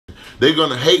They're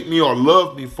gonna hate me or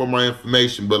love me for my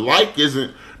information, but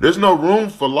there's no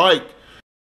room for like.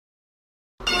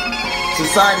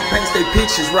 Society paints their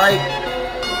pictures right.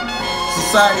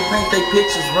 Society paints their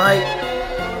pictures right.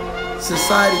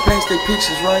 Society paints their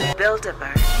pictures right.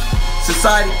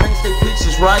 Society paints their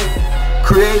pictures right.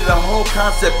 Created a whole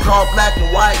concept called black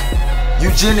and white.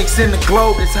 Eugenics in the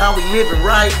globe is how we living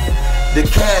right. The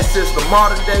caste system,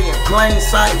 modern day in plain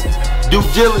sight. Due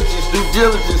diligence, due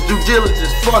diligence, due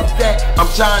diligence. Fuck that.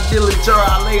 I'm John Dillinger.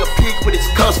 I lay a pig with his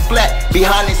cuffs flat.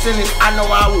 Behind the sentence, I know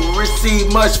I will receive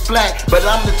much flack. But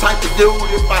I'm the type of dude,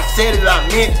 if I said it, I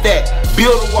meant that.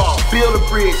 Build a wall, build a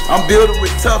bridge. I'm building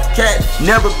with tough cats.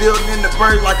 Never building in the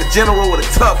bird like a general with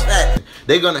a tough hat.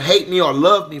 They're gonna hate me or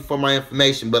love me for my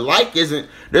information, but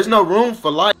there's no room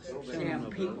for like.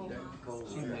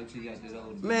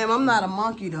 Ma'am, I'm not a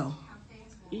monkey though.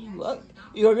 What?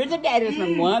 You originated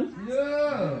from one?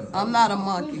 Yeah. I'm not a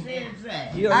monkey.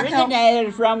 You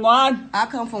originated from one? I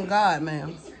come from God,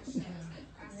 ma'am.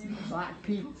 Black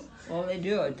people, all they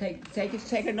do is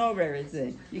taking over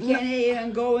everything. You can't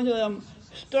even go into them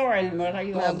store anymore like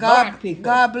you have black people.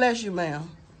 God bless you, ma'am.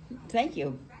 Thank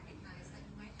you.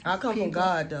 I come from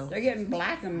God, though. They're getting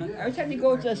black. Every time you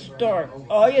go to the store,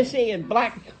 all you see is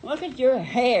black. Look at your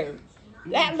hair.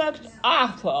 That looks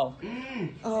awful.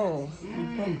 Oh.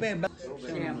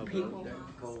 Damn people.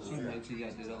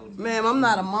 Ma'am, I'm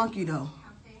not a monkey, though.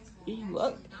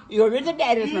 What? You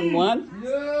originated from one?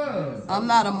 Yeah. I'm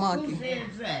not a monkey.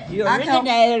 You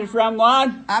originated from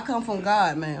one? I come from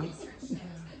God, ma'am.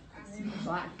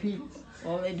 Black people,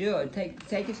 all they do is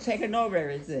taking over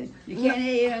everything. You can't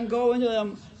even go into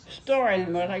them store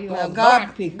anymore like you have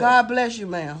black people. God bless you,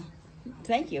 ma'am.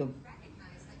 Thank you.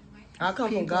 I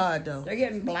come from God, though. They're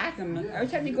getting black. Every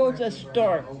time you go to the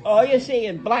store, all you see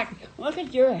is black. Look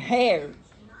at your hair.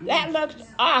 That looks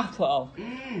awful.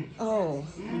 Oh.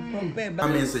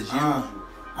 Comments as you.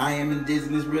 I am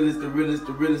Indigenous, realist, the realist,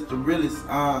 the realist, the realist.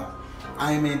 I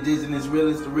am Indigenous,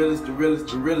 realist, the realist, the realist,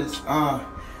 the realist. I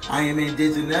am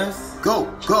Indigenous. Go,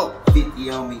 go. 50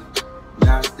 on me.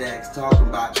 Non-stacks talking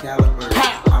about caliber.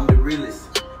 I'm the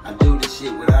realist. I do this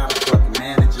shit without a fucking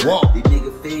manager. Whoa. These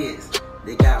nigga feds.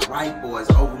 They got white boys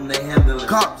over them, they handling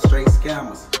straight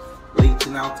scammers.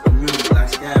 Leeching out the community like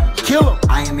scavengers. Kill 'em.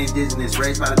 I am Indigenous,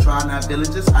 raised by the tri-not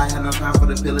villagers. I have no time for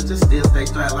the villagers, still stay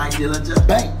strapped like Dillinger.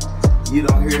 Bang! You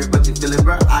don't hear it, but you feel it,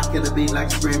 bro. I kill a beat like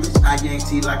a scrimmage. I yank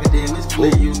teeth like a damage.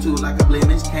 Clear you too like a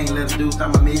blemish. Can't let a dude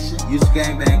stop my mission. Used to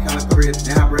gang bang, kind of crib.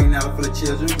 Now I bring out for the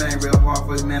children. Bang real hard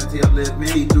for humanity upliftment.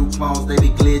 See through clones, they be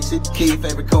glitching. Key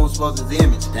favorite code supposed his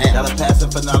image. Damn. Got a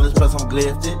passion for knowledge, plus I'm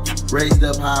gifted. Raised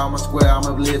up high on my square, I'm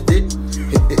uplifted.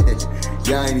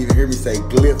 Y'all ain't even hear me say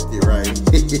glyphed right.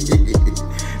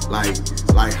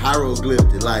 like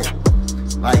hieroglyphed, like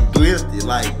glyphed,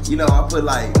 like, you know, I put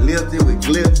like lifted with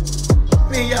glyphed.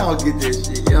 Man, y'all don't get this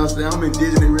shit, you know what I'm saying? I'm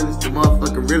Indigenous realist, the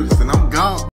motherfucking realist, and I'm gone.